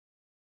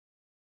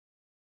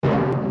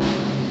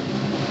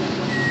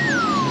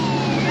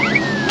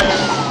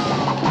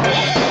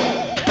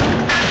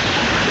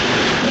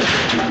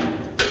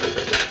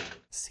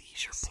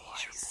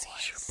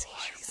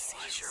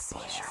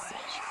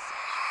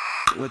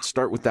let's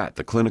start with that.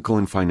 The clinical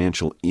and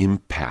financial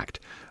impact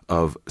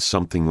of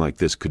something like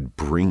this could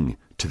bring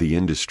to the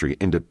industry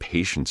and to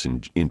patients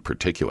in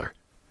particular.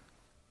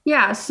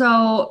 Yeah,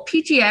 so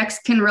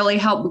PGX can really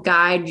help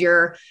guide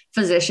your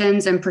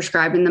physicians in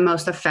prescribing the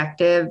most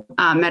effective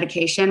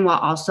medication while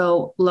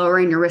also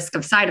lowering your risk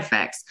of side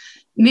effects.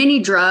 Many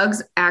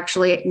drugs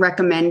actually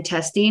recommend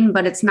testing,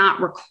 but it's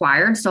not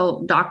required.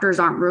 So doctors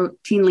aren't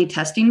routinely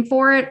testing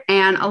for it.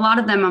 And a lot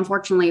of them,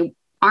 unfortunately,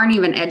 aren't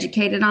even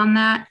educated on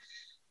that.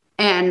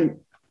 And,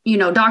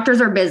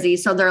 doctors are busy,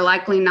 so they're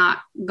likely not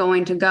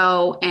going to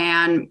go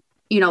and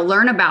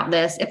learn about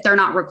this if they're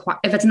not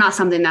if it's not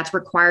something that's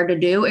required to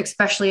do,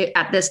 especially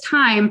at this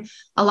time.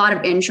 A lot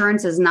of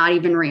insurance is not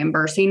even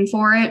reimbursing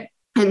for it.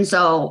 And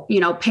so,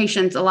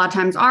 patients a lot of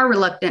times are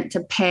reluctant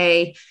to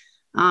pay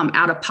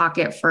out of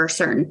pocket for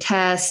certain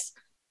tests.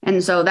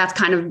 And so that's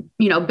kind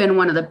of, been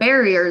one of the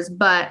barriers,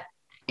 but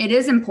it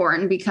is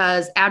important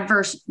because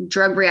adverse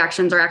drug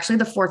reactions are actually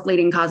the fourth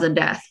leading cause of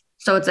death.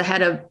 So it's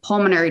ahead of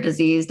pulmonary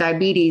disease,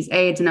 diabetes,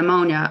 AIDS,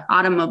 pneumonia,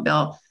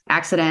 automobile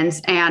accidents,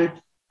 and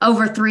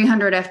over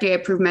 300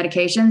 FDA-approved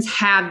medications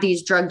have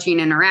these drug-gene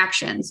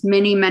interactions.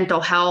 Many mental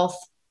health,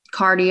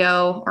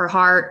 cardio, or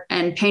heart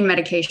and pain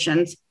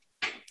medications.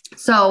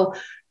 So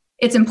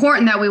it's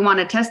important that we want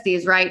to test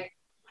these, right?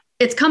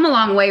 It's come a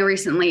long way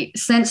recently.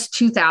 Since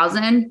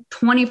 2000,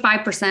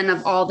 25%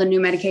 of all the new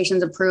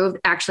medications approved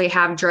actually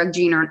have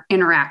drug-gene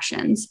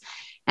interactions.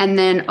 And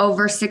then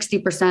over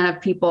 60%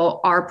 of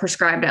people are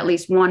prescribed at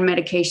least one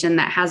medication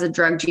that has a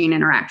drug-gene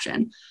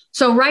interaction.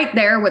 So right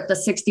there with the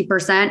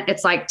 60%,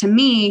 it's like, to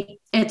me,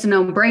 it's a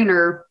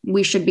no-brainer.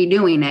 We should be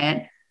doing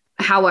it.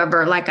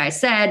 However, like I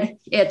said,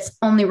 it's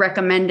only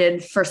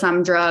recommended for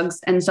some drugs.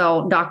 And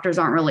so doctors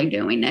aren't really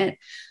doing it.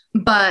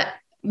 But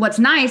what's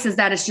nice is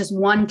that it's just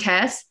one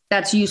test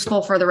that's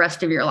useful for the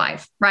rest of your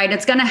life, right?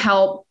 It's going to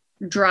help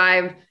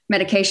drive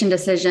medication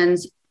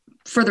decisions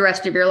for the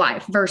rest of your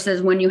life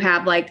versus when you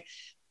have like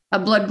a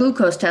blood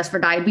glucose test for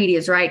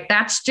diabetes, right?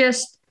 That's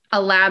just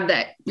a lab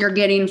that you're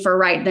getting for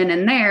right then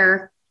and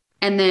there.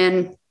 And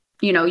then,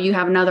 you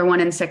have another one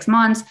in 6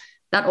 months,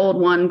 that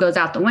old one goes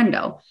out the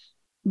window.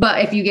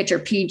 But if you get your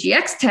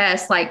PGX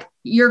test, like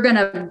you're going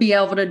to be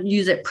able to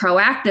use it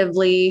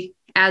proactively,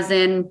 as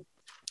in,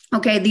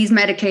 okay, these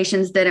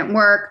medications didn't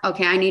work.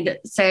 Okay, I need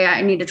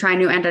to try a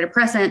new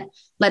antidepressant.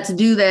 Let's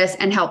do this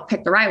and help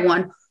pick the right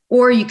one.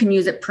 Or you can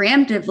use it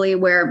preemptively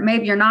where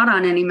maybe you're not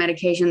on any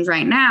medications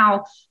right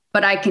now,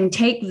 but I can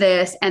take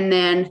this, and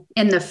then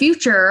in the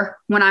future,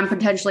 when I'm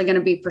potentially going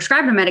to be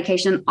prescribed a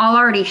medication, I'll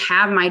already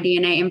have my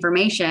DNA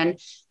information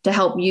to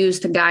help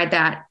use to guide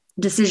that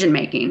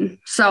decision-making.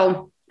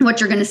 So what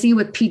you're going to see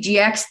with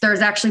PGX,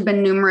 there's actually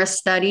been numerous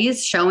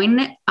studies showing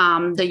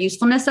the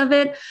usefulness of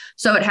it.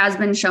 So it has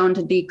been shown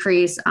to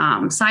decrease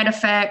side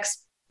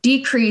effects,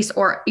 decrease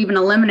or even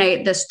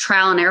eliminate this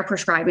trial and error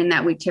prescribing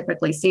that we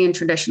typically see in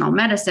traditional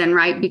medicine,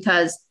 right?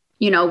 Because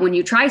when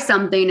you try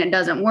something, it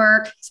doesn't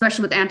work,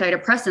 especially with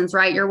antidepressants,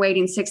 right? You're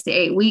waiting 6 to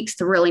 8 weeks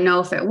to really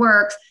know if it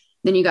works.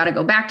 Then you got to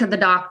go back to the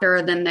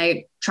doctor. Then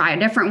they try a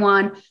different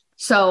one.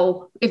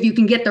 So if you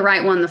can get the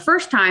right one the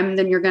first time,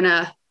 then you're going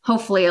to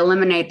hopefully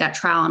eliminate that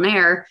trial and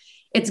error.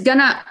 It's going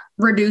to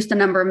reduce the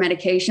number of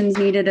medications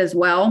needed as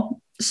well.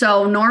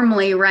 So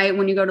normally, right,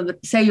 when you go to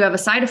say you have a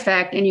side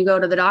effect and you go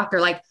to the doctor,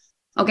 like,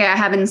 okay, I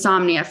have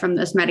insomnia from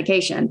this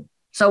medication.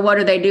 So what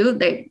do?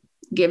 They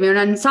give you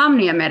an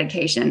insomnia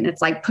medication.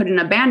 It's like putting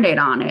a Band-Aid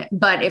on it.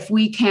 But if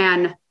we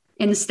can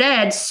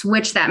instead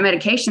switch that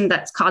medication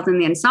that's causing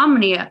the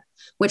insomnia,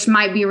 which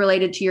might be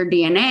related to your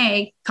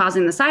DNA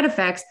causing the side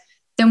effects,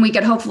 then we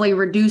could hopefully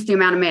reduce the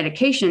amount of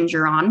medications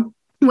you're on,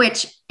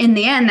 which in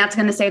the end, that's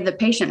going to save the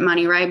patient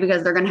money, right?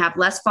 Because they're going to have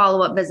less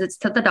follow-up visits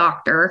to the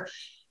doctor.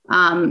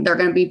 They're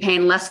going to be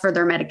paying less for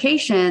their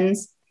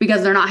medications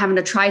because they're not having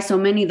to try so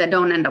many that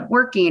don't end up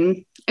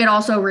working. It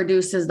also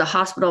reduces the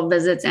hospital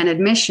visits and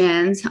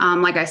admissions.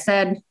 Like I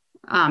said,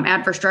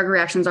 adverse drug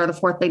reactions are the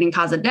fourth leading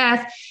cause of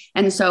death.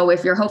 And so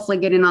if you're hopefully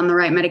getting on the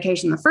right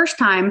medication the first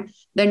time,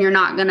 then you're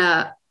not going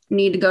to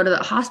need to go to the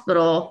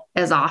hospital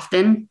as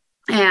often.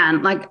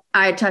 And like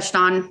I touched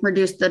on,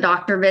 reduce the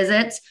doctor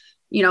visits.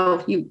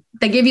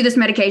 They give you this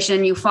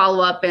medication, you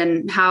follow up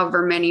in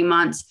however many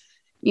months,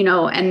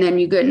 and then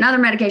you get another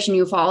medication,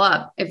 you follow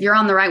up. If you're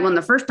on the right one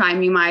the first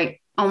time, you might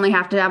only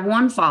have to have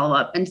one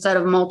follow-up instead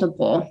of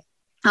multiple.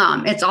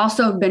 It's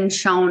also been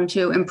shown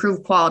to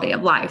improve quality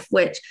of life,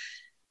 which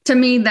to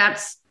me,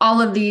 that's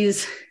all of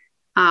these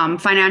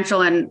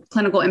financial and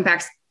clinical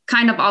impacts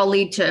kind of all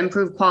lead to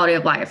improved quality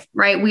of life,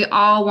 right? We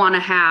all want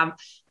to have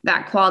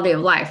that quality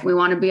of life. We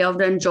want to be able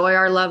to enjoy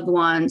our loved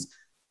ones,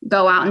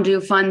 go out and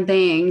do fun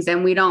things.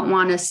 And we don't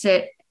want to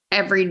sit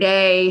every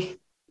day,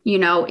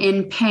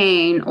 in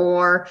pain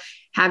or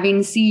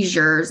having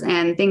seizures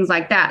and things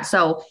like that.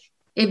 So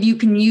if you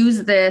can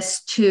use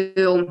this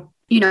to,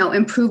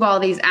 improve all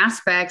these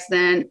aspects,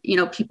 then,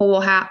 people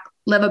will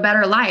live a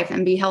better life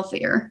and be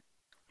healthier.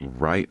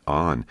 Right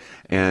on.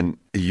 And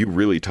you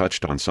really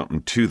touched on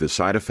something too. The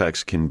side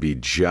effects can be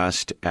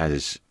just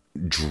as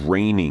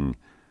draining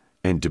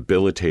and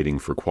debilitating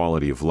for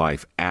quality of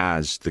life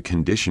as the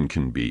condition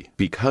can be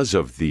because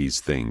of these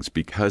things,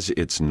 because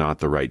it's not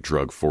the right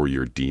drug for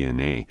your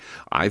DNA.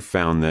 I've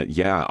found that,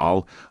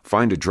 I'll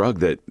find a drug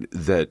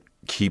that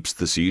keeps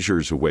the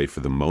seizures away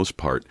for the most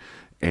part,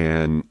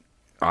 and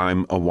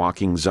I'm a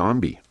walking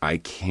zombie. I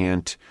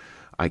can't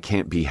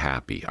be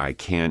happy.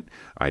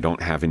 I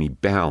don't have any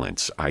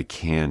balance. I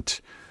can't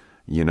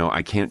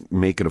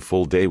make it a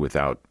full day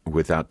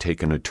without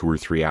taking a 2 or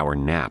 3 hour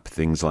nap,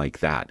 things like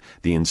that.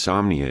 The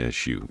insomnia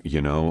issue,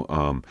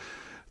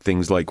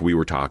 things like we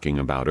were talking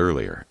about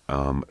earlier.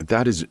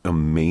 That is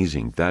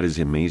amazing. That is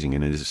amazing.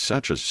 And it is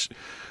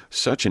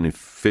such an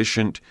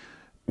efficient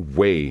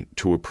way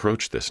to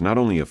approach this. Not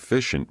only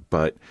efficient,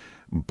 but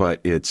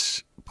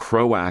it's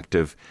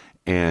proactive,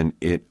 and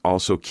it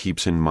also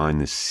keeps in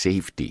mind the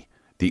safety,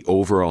 the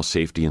overall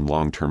safety and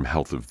long-term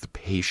health of the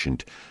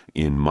patient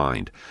in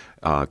mind.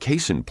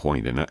 Case in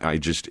point, and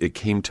it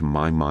came to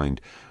my mind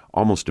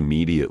almost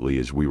immediately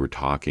as we were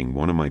talking.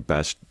 One of my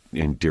best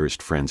and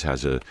dearest friends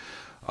has a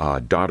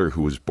daughter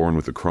who was born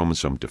with a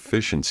chromosome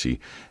deficiency,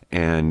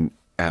 and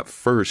at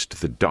first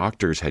the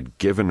doctors had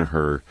given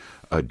her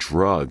a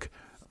drug,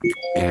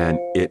 and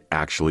it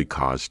actually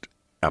caused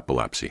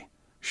epilepsy.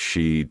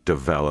 She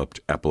developed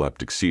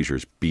epileptic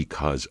seizures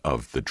because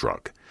of the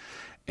drug.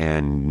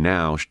 And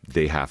now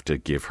they have to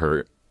give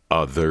her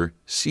other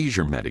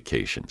seizure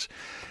medications.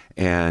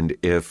 And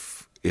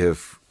if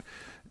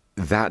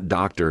that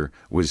doctor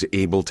was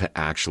able to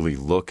actually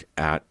look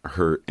at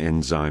her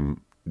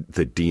enzyme,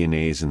 the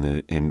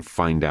DNAs, and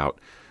find out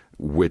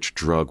which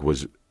drug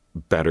was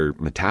better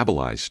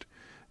metabolized,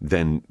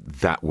 then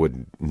that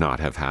would not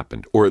have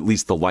happened. Or at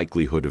least the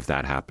likelihood of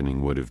that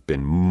happening would have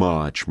been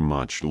much,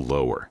 much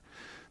lower.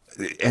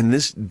 And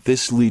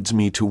this leads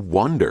me to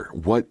wonder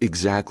what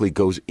exactly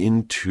goes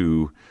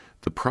into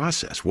the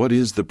process. What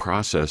is the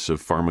process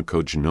of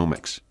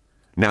pharmacogenomics?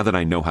 Now that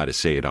I know how to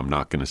say it, I'm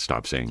not going to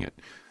stop saying it.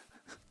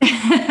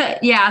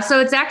 Yeah,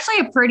 so it's actually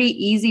a pretty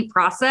easy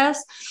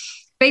process.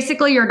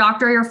 Basically, your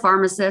doctor or your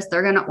pharmacist,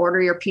 they're going to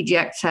order your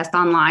PGX test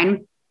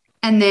online,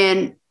 and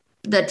then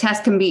the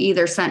test can be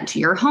either sent to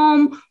your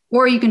home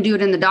or you can do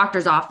it in the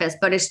doctor's office.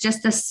 But it's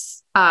just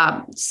this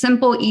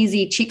simple,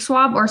 easy cheek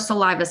swab or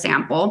saliva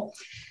sample.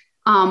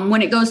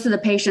 When it goes to the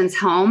patient's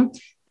home,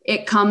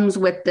 it comes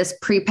with this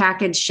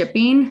prepackaged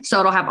shipping. So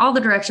it'll have all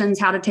the directions,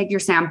 how to take your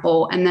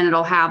sample, and then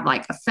it'll have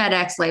like a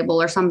FedEx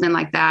label or something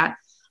like that.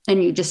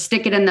 And you just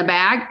stick it in the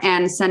bag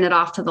and send it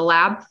off to the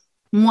lab.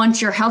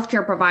 Once your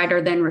healthcare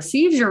provider then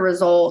receives your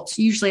results,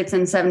 usually it's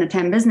in 7 to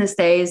 10 business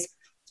days,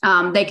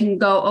 they can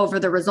go over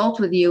the results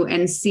with you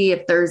and see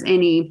if there's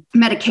any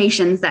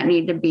medications that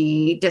need to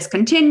be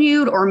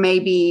discontinued or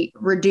maybe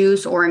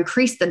reduce or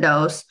increase the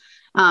dose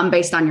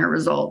based on your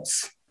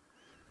results.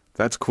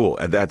 That's cool.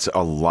 And that's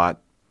a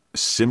lot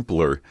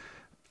simpler.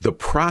 The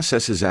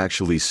process is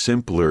actually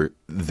simpler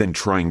than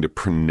trying to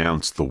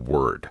pronounce the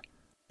word.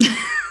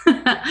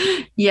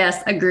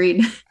 Yes,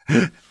 agreed.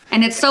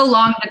 And it's so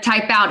long to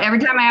type out. Every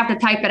time I have to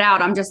type it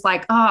out, I'm just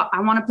like, oh,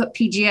 I want to put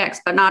PGX,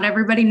 but not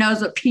everybody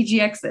knows what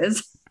PGX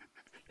is.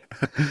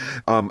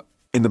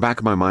 In the back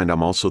of my mind,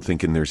 I'm also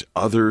thinking there's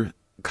other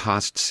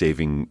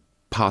cost-saving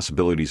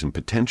possibilities and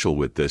potential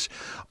with this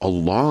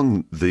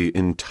along the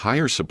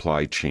entire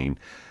supply chain,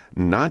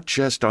 not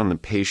just on the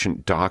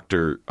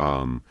patient-doctor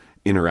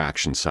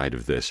interaction side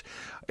of this.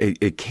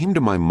 It came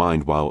to my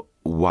mind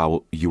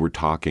while you were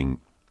talking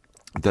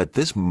that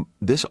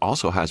this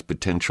also has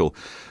potential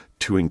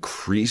to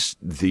increase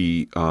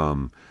the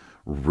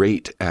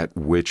rate at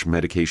which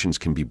medications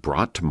can be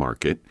brought to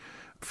market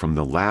from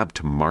the lab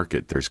to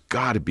market. There's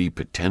got to be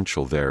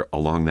potential there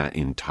along that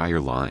entire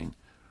line.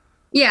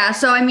 Yeah.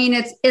 So, I mean,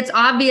 it's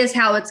obvious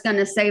how it's going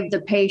to save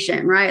the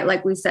patient, right?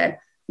 Like we said,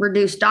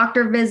 reduce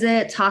doctor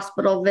visits,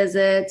 hospital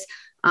visits,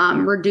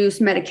 reduce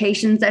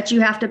medications that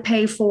you have to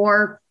pay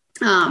for.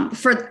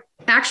 For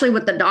actually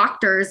with the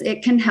doctors,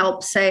 it can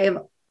help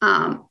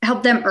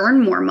help them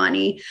earn more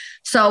money.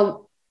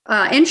 So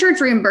insurance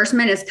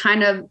reimbursement is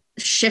kind of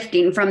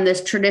shifting from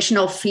this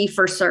traditional fee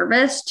for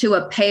service to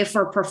a pay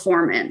for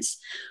performance,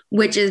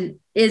 which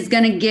is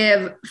going to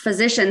give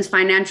physicians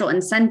financial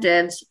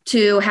incentives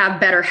to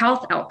have better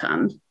health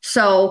outcomes.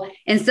 So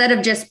instead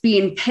of just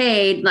being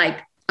paid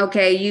like,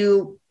 okay,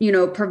 you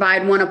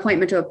provide one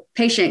appointment to a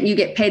patient, you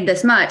get paid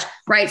this much,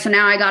 right? So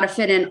now I got to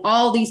fit in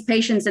all these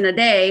patients in a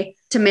day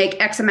to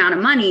make X amount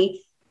of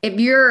money. If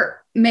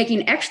you're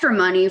making extra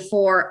money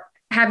for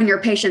having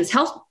your patient's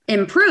health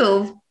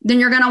improve, then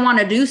you're going to want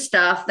to do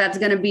stuff that's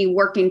going to be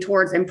working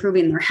towards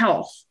improving their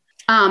health.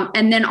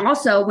 And then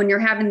also when you're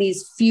having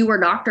these fewer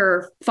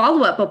doctor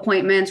follow-up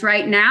appointments,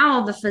 right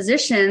now, the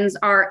physicians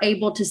are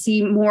able to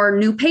see more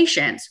new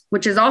patients,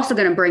 which is also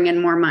going to bring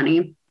in more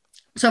money.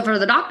 So for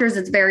the doctors,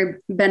 it's very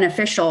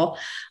beneficial.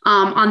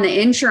 On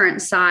the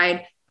insurance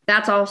side,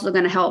 that's also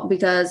going to help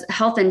because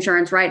health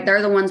insurance, right?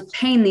 They're the ones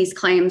paying these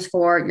claims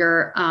for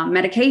your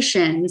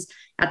medications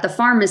at the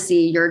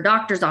pharmacy, your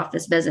doctor's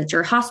office visits,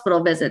 your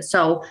hospital visits.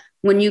 So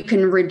when you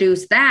can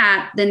reduce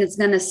that, then it's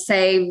going to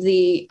save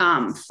the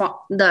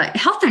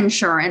health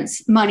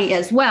insurance money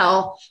as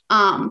well.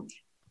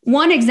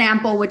 One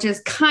example, which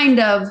is kind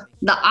of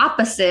the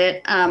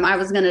opposite, I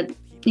was going to,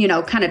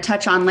 kind of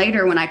touch on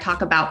later when I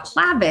talk about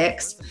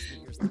Plavix,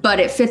 but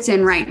it fits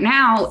in right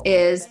now,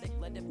 is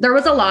there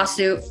was a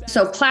lawsuit.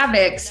 So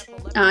Plavix,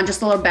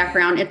 just a little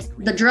background, it's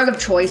the drug of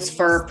choice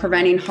for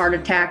preventing heart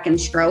attack and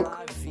stroke.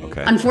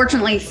 Okay.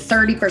 Unfortunately,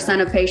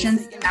 30% of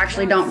patients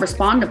actually don't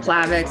respond to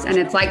Plavix, and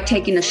it's like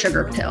taking a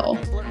sugar pill,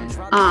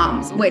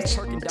 which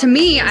to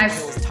me, I've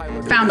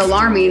found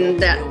alarming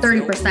that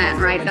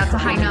 30%, right? That's a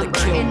high number.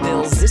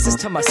 This is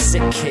to my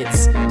sick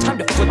kids. Time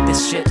to flip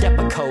this shit.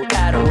 Depakote,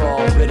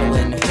 Adderall,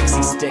 Ritalin,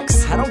 Pixie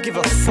Sticks. I don't give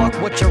a fuck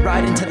what you're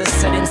riding to the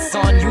setting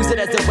sun. Use it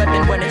as a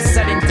weapon when it's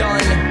said and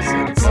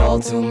done. It's all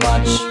too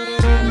much.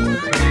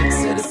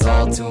 Said it's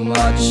all too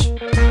much.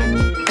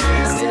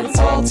 Said it's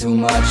all too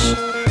much.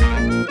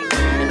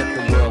 And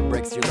if the world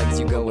breaks your legs,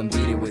 you go and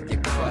beat it with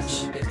your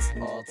crutch. It's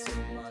all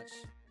too much.